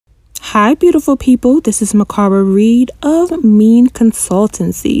Hi, beautiful people. This is Mikara Reid of MIIEN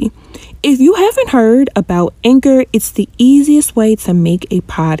Consultancy. If you haven't heard about Anchor, it's the easiest way to make a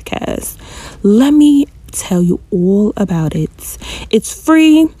podcast. Let me tell you all about it. It's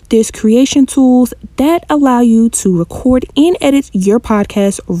free. There's creation tools that allow you to record and edit your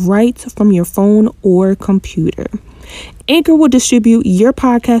podcast right from your phone or computer. Anchor will distribute your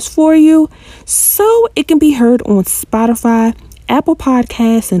podcast for you so it can be heard on Spotify, Apple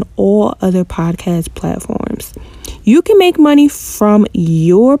Podcasts, and all other podcast platforms. You can make money from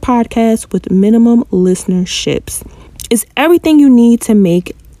your podcast with minimum listenerships. It's everything you need to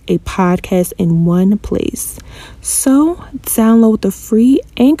make a podcast in one place. So download the free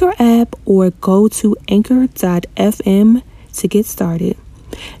Anchor app or go to anchor.fm to get started.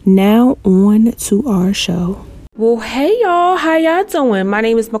 Now on to our show. Well, hey y'all, how y'all doing? My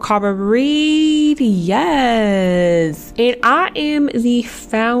name is Mikara Reid, yes, and I am the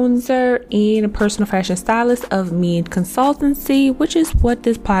founder and personal fashion stylist of MIIEN Consultancy, which is what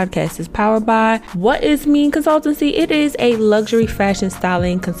this podcast is powered by. What is MIIEN Consultancy? It is a luxury fashion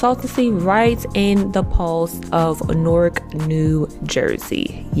styling consultancy right in the pulse of Newark, New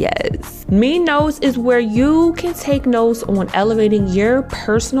Jersey, yes. MIIEN Notes is where you can take notes on elevating your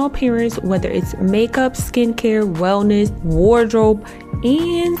personal appearance, whether it's makeup, skincare, wellness, wardrobe,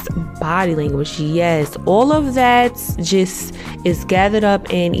 and body language. Yes, all of that just is gathered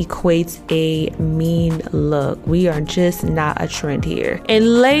up and equates a MIIEN look. We are just not a trend here.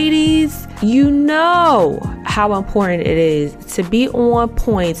 And ladies, you know how important it is to be on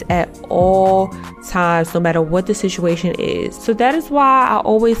point at all times, no matter what the situation is. So that is why I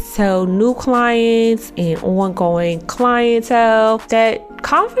always tell new clients and ongoing clientele that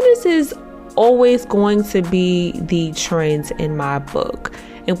confidence is always going to be the trend in my book.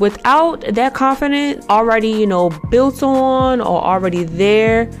 And without that confidence already, built on or already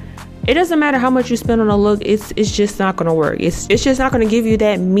there, it doesn't matter how much you spend on a look, it's just not gonna work. It's just not gonna give you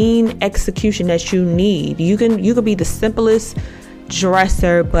that MIIEN execution that you need. You could be the simplest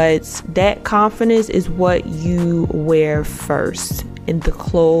dresser, but that confidence is what you wear first, and the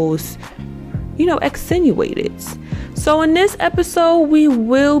clothes accentuate it. So in this episode, we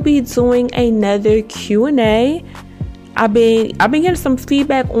will be doing another Q&A. I've been getting some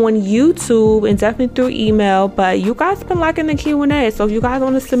feedback on YouTube and definitely through email, but you guys have been liking the Q&A. So if you guys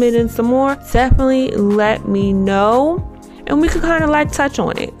want to submit in some more, definitely let me know and we could kind of touch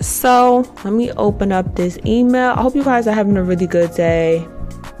on it. So let me open up this email. I hope you guys are having a really good day,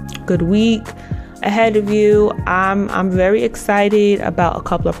 good week ahead of you. I'm very excited about a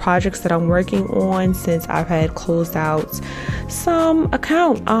couple of projects that I'm working on since I've had closed out some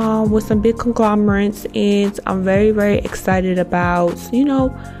account with some big conglomerates, and I'm very, very excited about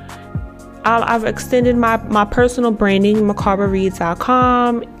I've extended my personal branding,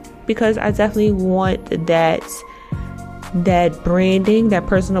 mikarareid.com, because I definitely want that branding, that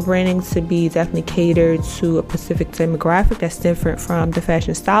personal branding, to be definitely catered to a specific demographic that's different from the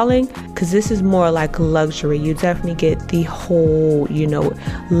fashion styling, because this is more like luxury. You definitely get the whole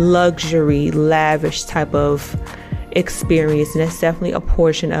luxury, lavish type of experience, and that's definitely a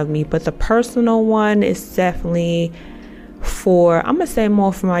portion of me. But the personal one is definitely for, I'm gonna say,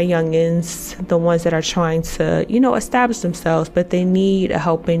 more for my youngins, the ones that are trying to establish themselves, but they need a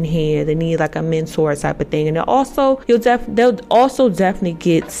helping hand, they need like a mentor type of thing. And they'll also definitely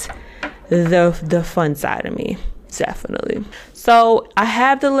get the fun side of me, definitely. So I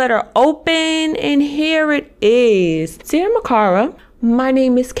have the letter open, and here it is. Dear Mikara, my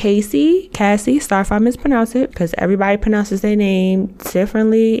name is Cassie. Sorry if I mispronounce it, because everybody pronounces their name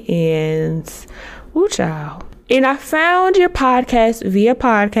differently, and child. And I found your podcast via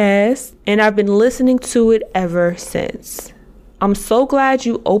podcast, and I've been listening to it ever since. I'm so glad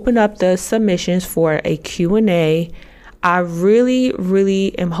you opened up the submissions for a Q&A. I really,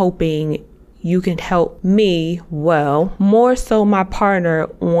 really am hoping you can help me, more so my partner,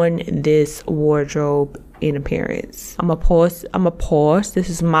 on this wardrobe and appearance. I'm a pause. This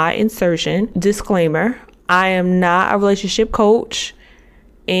is my insertion. Disclaimer: I am not a relationship coach,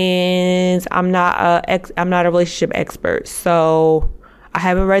 and I'm not a relationship expert. So I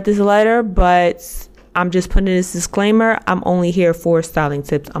haven't read this letter, but I'm just putting this disclaimer. I'm only here for styling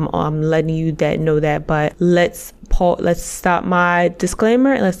tips. I'm letting you know that. But let's stop my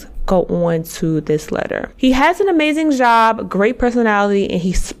disclaimer and let's go on to this letter. He has an amazing job, great personality, and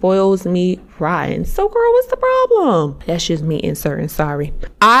he spoils me rotten. So girl, what's the problem? That's just me inserting. Sorry.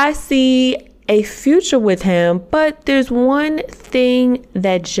 I see a future with him, but there's one thing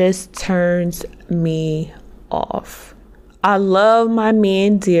that just turns me off. I love my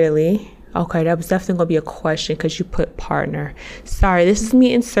man dearly, Okay, that was definitely going to be a question because you put partner. Sorry, this is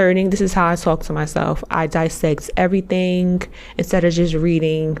me inserting. This is how I talk to myself. I dissect everything instead of just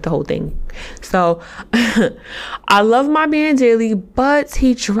reading the whole thing. So, I love my man daily, but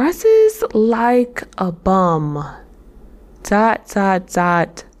he dresses like a bum. ...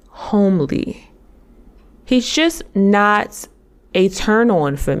 homely. He's just not a turn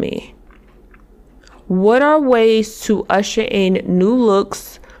on for me. What are ways to usher in new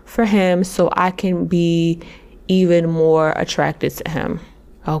looks for him so I can be even more attracted to him?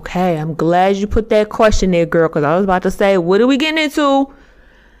 Okay, I'm glad you put that question there, girl, because I was about to say, what are we getting into?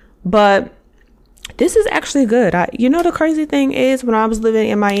 But this is actually good. The crazy thing is, when I was living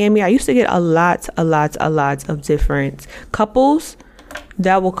in Miami, I used to get a lot of different couples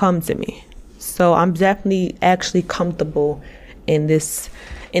that will come to me. So I'm definitely actually comfortable in this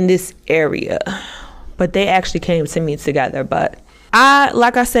area. But they actually came to me together. But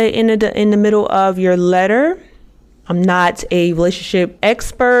like I said, in the middle of your letter, I'm not a relationship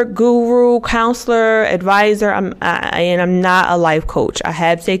expert, guru, counselor, advisor. I'm not a life coach. I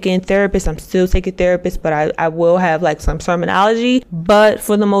have taken therapists. I'm still taking therapists, but I will have like some terminology. But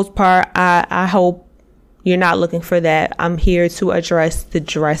for the most part, I hope you're not looking for that. I'm here to address the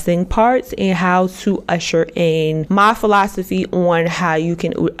dressing parts and how to usher in my philosophy on how you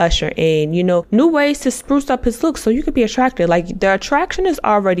can usher in, new ways to spruce up his look so you could be attracted. Like, the attraction is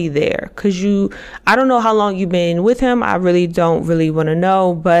already there because I don't know how long you've been with him. I really don't want to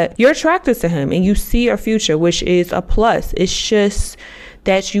know, but you're attracted to him and you see a future, which is a plus. It's just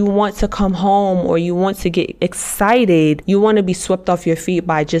that you want to come home or you want to get excited. You want to be swept off your feet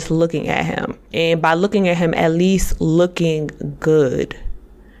by just looking at him. And by looking at him, at least looking good.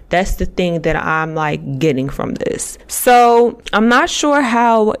 That's the thing that I'm like getting from this. So I'm not sure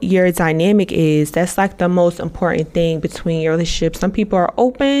how your dynamic is. That's like the most important thing between your relationship. Some people are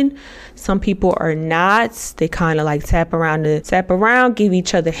open. Some people are not. They kind of like tap around, give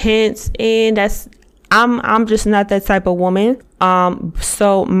each other hints. And I'm just not that type of woman.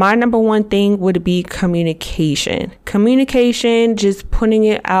 So my number one thing would be communication. Communication, just putting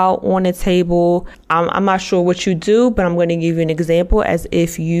it out on the table. I'm not sure what you do, but I'm going to give you an example as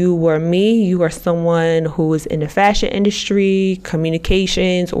if you were me. You are someone who is in the fashion industry,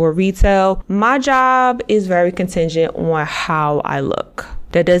 communications, or retail. My job is very contingent on how I look.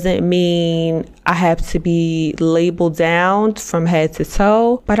 That doesn't mean I have to be labeled down from head to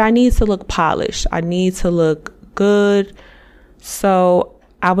toe, but I need to look polished. I need to look good. So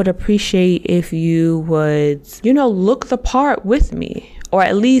I would appreciate if you would, look the part with me, or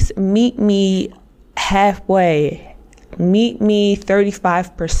at least meet me halfway. Meet me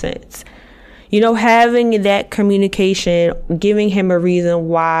 35%. Having that communication, giving him a reason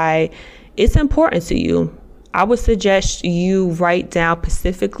why it's important to you. I would suggest you write down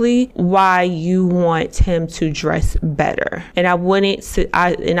specifically why you want him to dress better. And I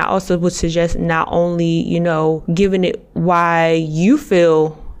also would suggest not only, giving it why you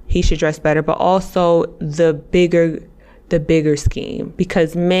feel he should dress better, but also the bigger scheme,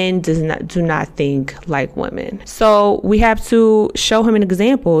 because men do not think like women. So we have to show him an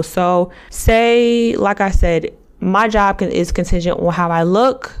example. So say, like I said, my job is contingent on how I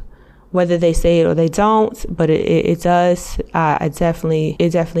look, whether they say it or they don't, but it does. It definitely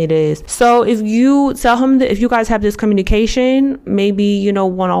is. So if you tell him that, if you guys have this communication, maybe,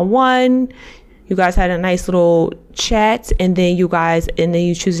 one-on-one, you guys had a nice little chat, and then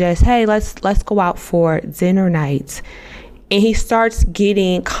you suggest, hey, let's go out for dinner night. And he starts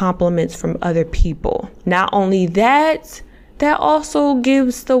getting compliments from other people. Not only that also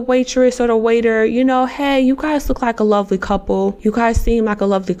gives the waitress or the waiter, hey, you guys look like a lovely couple. You guys seem like a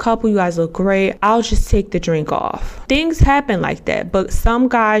lovely couple. You guys look great. I'll just take the drink off. Things happen like that. But some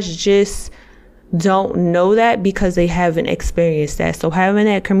guys just don't know that because they haven't experienced that. So having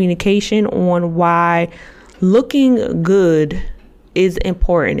that communication on why looking good is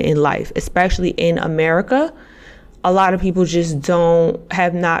important in life, especially in America. A lot of people just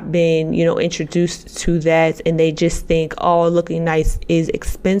have not been, introduced to that, and they just think, oh, looking nice is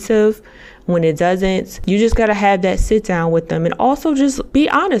expensive, when it doesn't. You just got to have that sit down with them, and also just be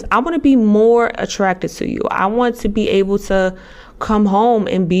honest. I want to be more attracted to you. I want to be able to come home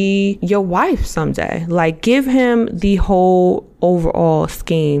and be your wife someday. Like, give him the whole overall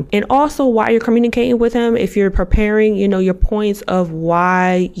scheme. And also, while you're communicating with him, if you're preparing, your points of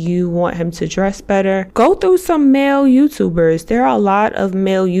why you want him to dress better, go through some male YouTubers. There are a lot of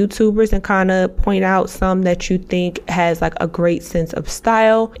male YouTubers, and kind of point out some that you think has like a great sense of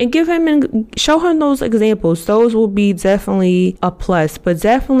style, and give him and show him those examples. Those will be definitely a plus. But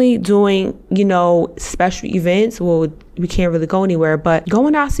definitely doing, special events will we can't really go anywhere. But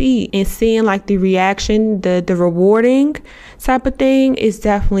going out to eat and seeing like the reaction, the rewarding type of thing is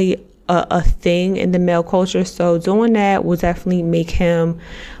definitely a thing in the male culture. So doing that will definitely make him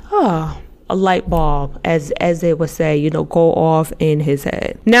a light bulb, as they would say, you know, go off in his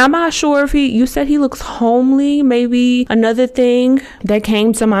head. Now, I'm not sure if you said he looks homely. Maybe another thing that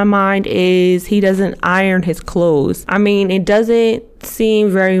came to my mind is he doesn't iron his clothes. I mean, it doesn't seem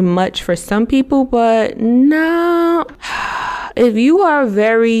very much for some people, but no. If you are a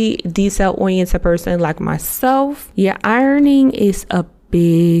very detail-oriented person like myself, yeah, ironing is a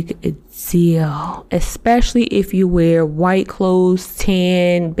big deal, especially if you wear white clothes,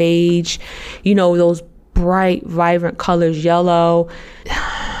 tan, beige, you know, those bright, vibrant colors, yellow.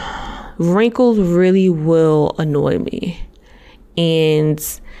 Wrinkles really will annoy me. And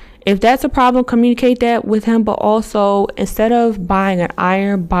if that's a problem, communicate that with him. But also, instead of buying an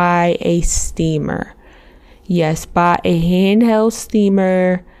iron, buy a steamer. Yes, buy a handheld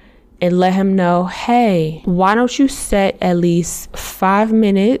steamer. And let him know, hey, why don't you set at least 5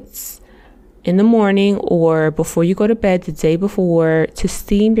 minutes in the morning or before you go to bed the day before to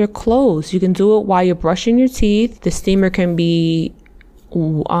steam your clothes. You can do it while you're brushing your teeth. The steamer can be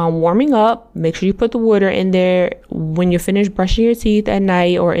warming up. Make sure you put the water in there when you're finished brushing your teeth at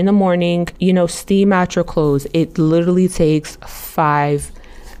night or in the morning. You know, steam out your clothes. It literally takes 5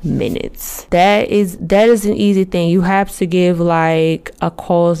 minutes. That is an easy thing. You have to give like a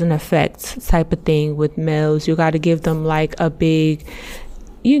cause and effect type of thing with males. You got to give them like a big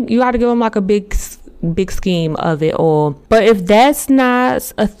you got to give them like a big scheme of it all. But if that's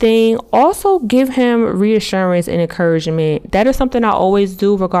not a thing, also give him reassurance and encouragement. That is something I always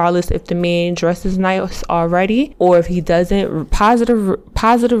do, regardless if the man dresses nice already or if he doesn't.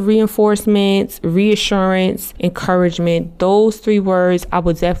 Positive reinforcement, reassurance, encouragement. Those 3 words I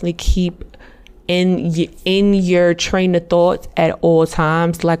would definitely keep in your train of thought at all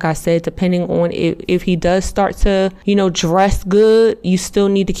times. Like I said, depending on if he does start to, you know, dress good, you still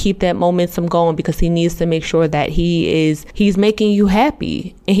need to keep that momentum going, because he needs to make sure that he's making you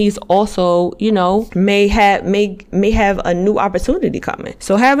happy, and he's also, you know, may have a new opportunity coming.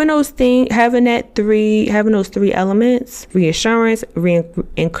 So having those 3 elements: reassurance,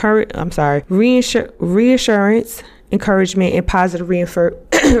 reassurance, encouragement, and positive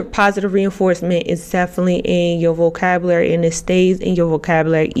reinforcement is definitely in your vocabulary, and it stays in your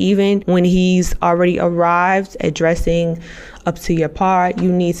vocabulary even when he's already arrived at dressing up to your part.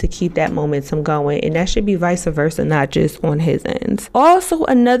 You need to keep that momentum going, and that should be vice versa, not just on his end. Also,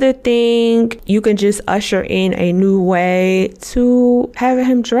 another thing you can just usher in a new way to having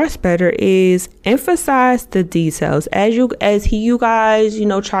him dress better is emphasize the details. As you guys, you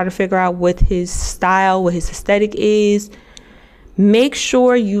know, try to figure out what his style, what his aesthetic is, make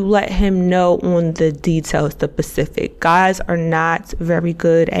sure you let him know on the details, the specific. Guys are not very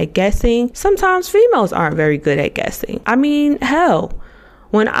good at guessing. Sometimes females aren't very good at guessing. I mean, hell,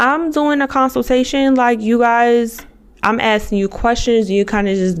 when I'm doing a consultation, like you guys, I'm asking you questions, you kind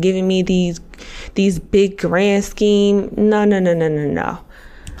of just giving me these big grand scheme. No.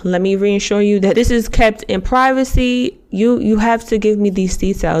 Let me reassure you that this is kept in privacy. You have to give me these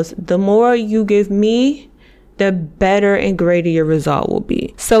details. The more you give me, the better and greater your result will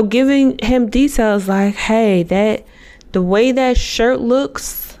be. So giving him details like, hey, the way that shirt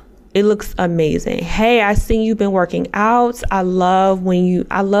looks, it looks amazing. Hey, I seen you've been working out. I love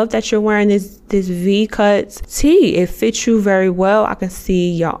that you're wearing this V-cut tee. It fits you very well. I can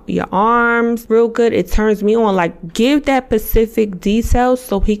see your arms real good. It turns me on. Like, give that specific detail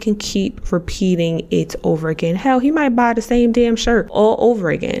so he can keep repeating it over again. Hell, he might buy the same damn shirt all over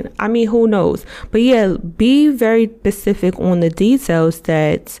again. I mean, who knows? But yeah, be very specific on the details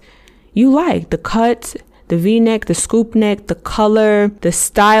that you like. The cut, the V-neck, the scoop neck, the color, the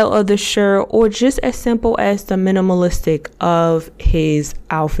style of the shirt, or just as simple as the minimalistic of his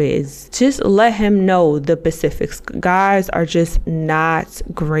outfits. Just let him know the specifics. Guys are just not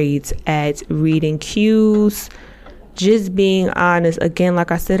great at reading cues. Just being honest. Again,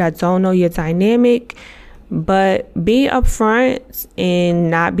 like I said, I don't know your dynamic, but being upfront and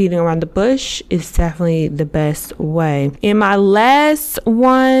not beating around the bush is definitely the best way. And my last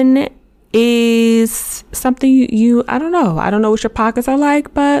one is something I don't know what your pockets are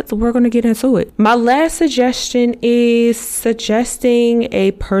like, but we're going to get into it. My last suggestion is suggesting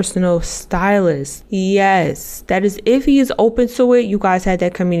a personal stylist. Yes, that is if he is open to it. You guys had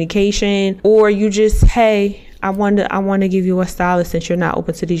that communication, or you just, hey, I want to give you a stylist since you're not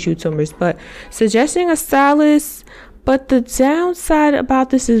open to these YouTubers. But suggesting a stylist. But the downside about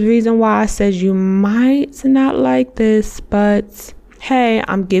this is reason why I said you might not like this, but hey,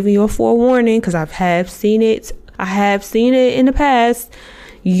 I'm giving you a forewarning because I have seen it I have seen it in the past.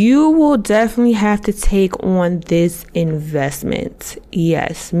 You will definitely have to take on this investment.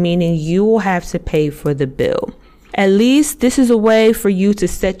 Yes, meaning you will have to pay for the bill. At least this is a way for you to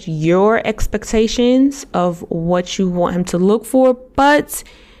set your expectations of what you want him to look for, but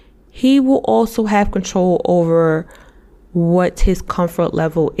he will also have control over what his comfort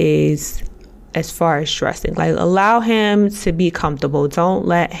level is as far as dressing. Like, allow him to be comfortable. Don't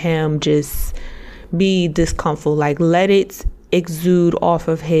let him just be discomfortable. Like, let it bounce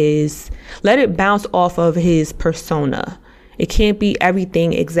off of his persona. It can't be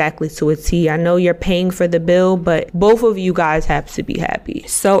everything exactly to a T. I know you're paying for the bill, but both of you guys have to be happy.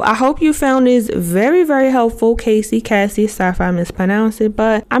 So I hope you found this very, very helpful. Cassie, sorry if I mispronounced it.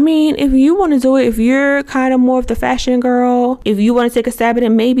 But I mean, if you want to do it, if you're kind of more of the fashion girl, if you want to take a stab at it,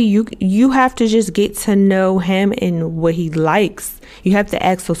 maybe you have to just get to know him and what he likes. You have to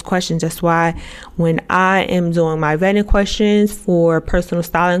ask those questions. That's why when I am doing my vetting questions for personal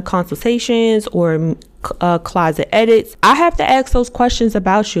styling consultations or closet edits, I have to ask those questions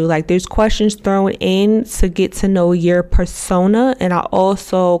about you. Like, there's questions thrown in to get to know your persona, and I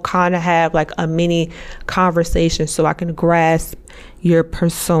also kind of have like a mini conversation so I can grasp your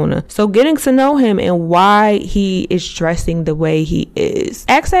persona. So getting to know him and why he is dressing the way he is.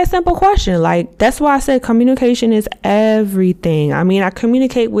 Ask that simple question. Like, that's why I said communication is everything. I mean, I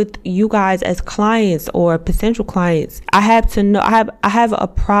communicate with you guys as clients or potential clients. I have to know I have a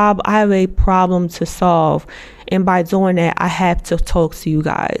problem to solve. And by doing that, I have to talk to you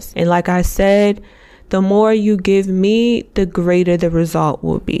guys. And like I said, the more you give me, the greater the result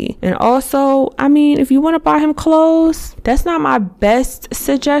will be. And also, I mean, if you want to buy him clothes, that's not my best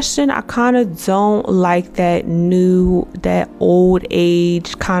suggestion. I kind of don't like that old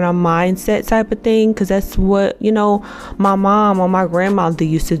age kind of mindset type of thing, because that's what, my mom or my grandmother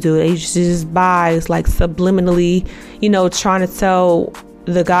used to do. They used to just buy, it's like subliminally, trying to tell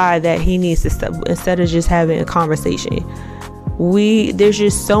the guy that he needs to step instead of just having a conversation. There's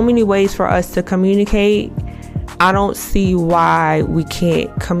just so many ways for us to communicate. I don't see why we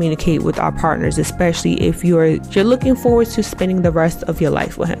can't communicate with our partners, especially if you're looking forward to spending the rest of your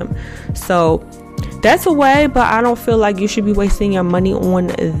life with him. So that's a way, but I don't feel like you should be wasting your money on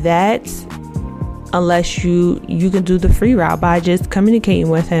that unless you can do the free route by just communicating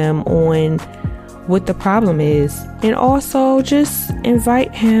with him on what the problem is. And also just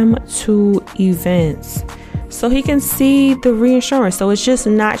invite him to events so he can see the reassurance. So it's just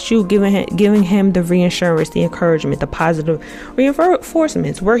not you giving him the reassurance, the encouragement, the positive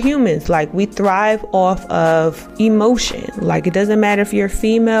reinforcements. We're humans. Like, we thrive off of emotion. Like, it doesn't matter if you're a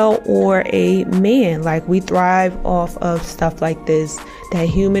female or a man. Like, we thrive off of stuff like this, that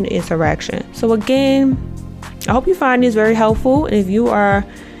human interaction. So again, I hope you find this very helpful. And if you are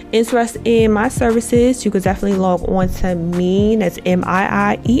interested in my services, you could definitely log on to MIIEN, that's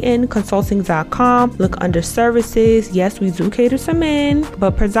MIIEN consulting.com. Look under services. Yes, we do cater to men,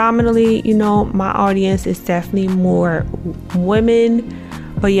 but predominantly, my audience is definitely more women.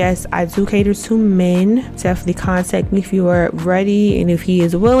 But yes, I do cater to men. Definitely contact me if you are ready and if he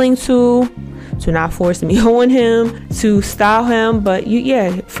is willing to not force me on him, to style him. But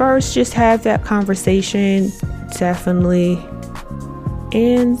first just have that conversation. Definitely.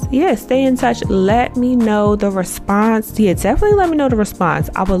 And stay in touch. Let me know the response. Definitely let me know the response.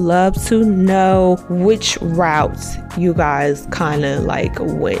 I would love to know which routes you guys kind of like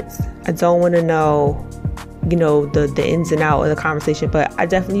went. I don't want to know, the ins and outs of the conversation, but I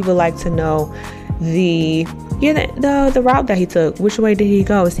definitely would like to know the route that he took. Which way did he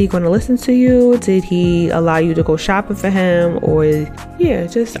go? Is he going to listen to you? Did he allow you to go shopping for him? Or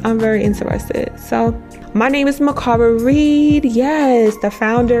I'm very interested. So my name is Mikara Reid. Yes, the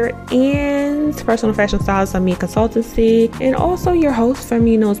founder and personal fashion stylist of MIIEN Consultancy, and also your host for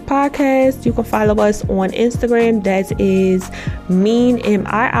MIIEN podcast. You can follow us on Instagram. That is MIIEN,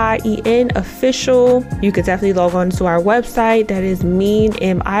 MIIEN official. You could definitely log on to our website. That is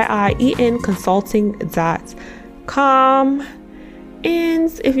MIIEN, MIIEN consulting.com. And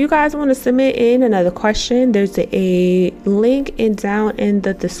if you guys want to submit in another question, there's a link down in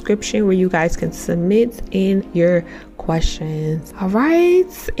the description where you guys can submit in your questions. All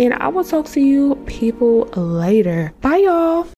right. And I will talk to you people later. Bye, y'all.